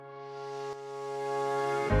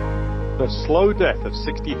The Slow Death of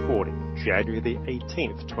 6040, January the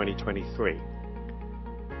 18th, 2023.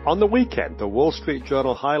 On the weekend, the Wall Street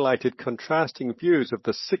Journal highlighted contrasting views of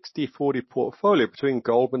the 6040 portfolio between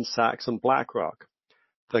Goldman Sachs and BlackRock.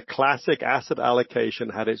 The classic asset allocation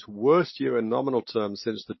had its worst year in nominal terms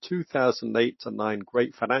since the 2008-9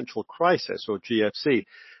 Great Financial Crisis, or GFC,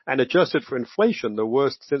 and adjusted for inflation, the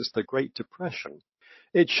worst since the Great Depression.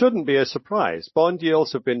 It shouldn't be a surprise. Bond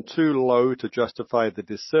yields have been too low to justify the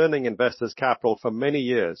discerning investor's capital for many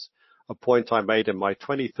years, a point I made in my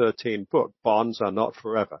 2013 book, Bonds Are Not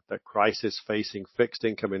Forever, the crisis facing fixed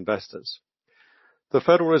income investors. The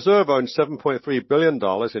Federal Reserve owns $7.3 billion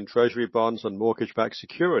in Treasury bonds and mortgage-backed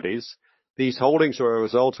securities. These holdings are a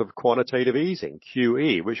result of quantitative easing,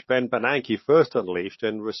 QE, which Ben Bernanke first unleashed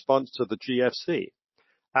in response to the GFC.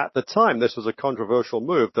 At the time, this was a controversial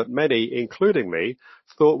move that many, including me,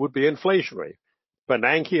 thought would be inflationary.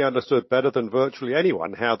 Bernanke understood better than virtually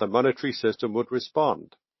anyone how the monetary system would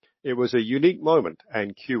respond. It was a unique moment,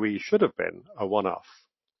 and QE should have been a one-off.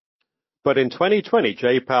 But in 2020,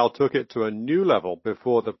 Jay Powell took it to a new level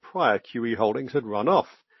before the prior QE holdings had run off.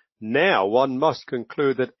 Now, one must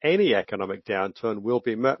conclude that any economic downturn will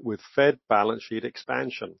be met with Fed balance sheet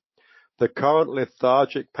expansion. The current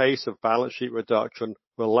lethargic pace of balance sheet reduction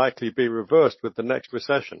will likely be reversed with the next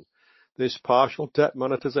recession. This partial debt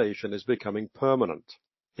monetization is becoming permanent.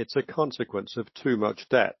 It's a consequence of too much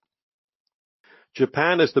debt.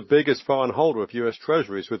 Japan is the biggest foreign holder of U.S.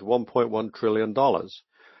 Treasuries with $1.1 trillion.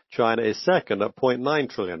 China is second at $0.9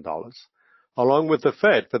 trillion. Along with the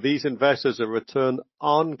Fed, for these investors, a return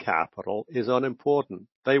on capital is unimportant.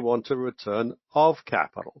 They want a return of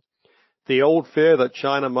capital. The old fear that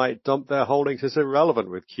China might dump their holdings is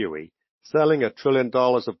irrelevant with QE. Selling $1 trillion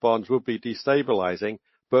of bonds would be destabilizing,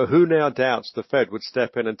 but who now doubts the Fed would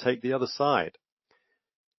step in and take the other side?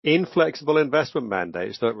 Inflexible investment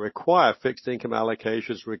mandates that require fixed income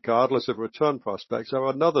allocations regardless of return prospects are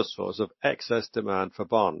another source of excess demand for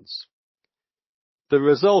bonds. The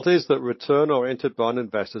result is that return-oriented bond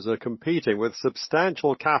investors are competing with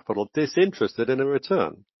substantial capital disinterested in a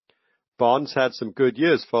return. Bonds had some good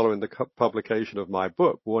years following the publication of my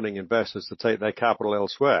book, warning investors to take their capital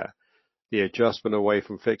elsewhere. The adjustment away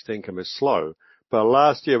from fixed income is slow, but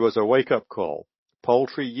last year was a wake-up call.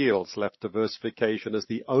 Paltry yields left diversification as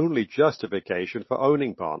the only justification for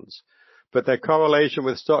owning bonds, but their correlation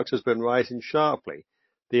with stocks has been rising sharply.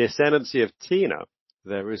 The ascendancy of TINA,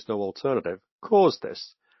 there is no alternative, caused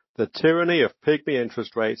this. The tyranny of pygmy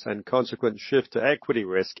interest rates and consequent shift to equity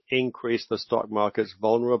risk increased the stock market's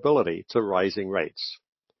vulnerability to rising rates.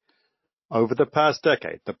 Over the past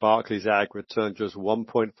decade, the Barclays Agg returned just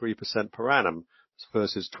 1.3% per annum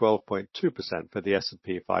versus 12.2% for the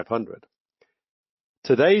S&P 500.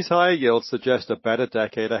 Today's higher yields suggest a better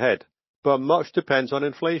decade ahead, but much depends on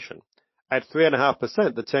inflation. At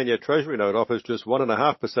 3.5%, the 10-year Treasury note offers just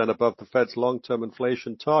 1.5% above the Fed's long-term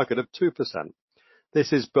inflation target of 2%.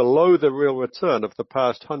 This is below the real return of the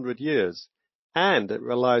past 100 years, and it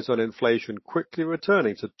relies on inflation quickly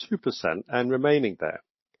returning to 2% and remaining there.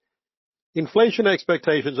 Inflation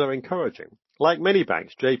expectations are encouraging. Like many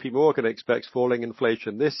banks, JP Morgan expects falling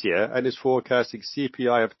inflation this year and is forecasting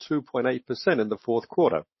CPI of 2.8% in the fourth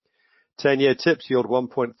quarter. 10-year tips yield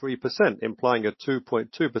 1.3%, implying a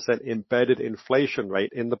 2.2% embedded inflation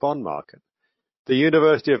rate in the bond market. The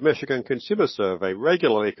University of Michigan Consumer Survey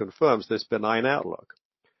regularly confirms this benign outlook.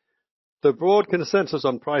 The broad consensus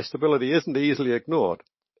on price stability isn't easily ignored.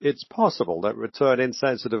 It's possible that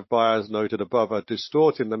return-insensitive buyers noted above are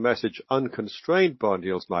distorting the message unconstrained bond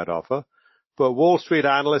yields might offer, but Wall Street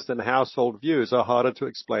analysts and household views are harder to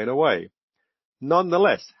explain away.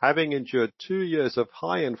 Nonetheless, having endured 2 years of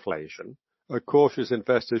high inflation, a cautious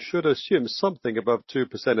investor should assume something above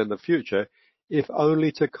 2% in the future, if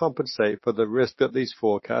only to compensate for the risk that these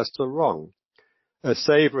forecasts are wrong. A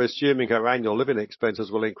saver assuming her annual living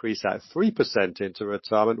expenses will increase at 3% into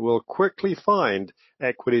retirement will quickly find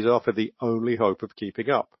equities offer the only hope of keeping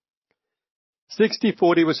up.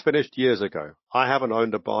 6040 was finished years ago. I haven't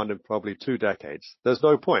owned a bond in probably 2 decades. There's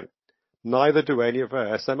no point. Neither do any of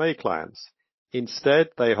our SMA clients. Instead,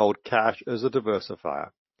 they hold cash as a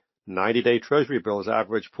diversifier. 90-day Treasury bills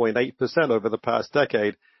average 0.8% over the past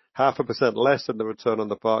decade, 0.5% less than the return on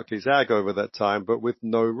the Barclays Agg over that time, but with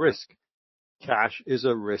no risk. Cash is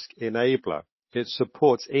a risk enabler. It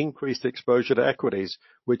supports increased exposure to equities,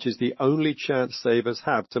 which is the only chance savers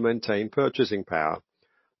have to maintain purchasing power.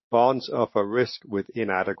 Bonds offer risk with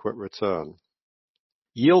inadequate return.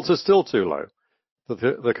 Yields are still too low.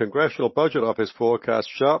 The Congressional Budget Office forecasts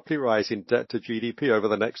sharply rising debt to GDP over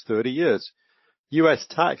the next 30 years. US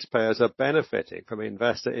taxpayers are benefiting from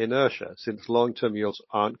investor inertia since long-term yields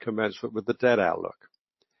aren't commensurate with the debt outlook.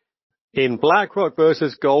 In BlackRock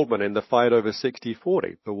versus Goldman in the fight over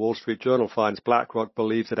 60/40, the Wall Street Journal finds BlackRock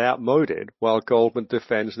believes it outmoded while Goldman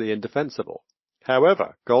defends the indefensible.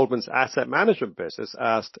 However, Goldman's asset management business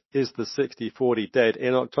asked, is the 60/40 dead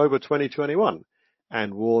in October 2021,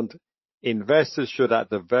 and warned investors should at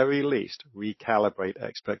the very least recalibrate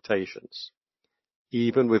expectations.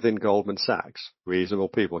 Even within Goldman Sachs, reasonable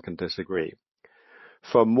people can disagree.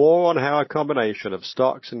 For more on how a combination of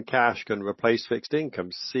stocks and cash can replace fixed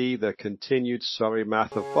income, see The Continued Sorry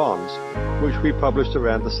Math of Bonds, which we published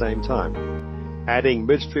around the same time. Adding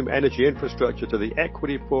midstream energy infrastructure to the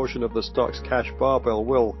equity portion of the stock's cash barbell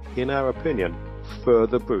will, in our opinion,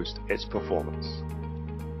 further boost its performance.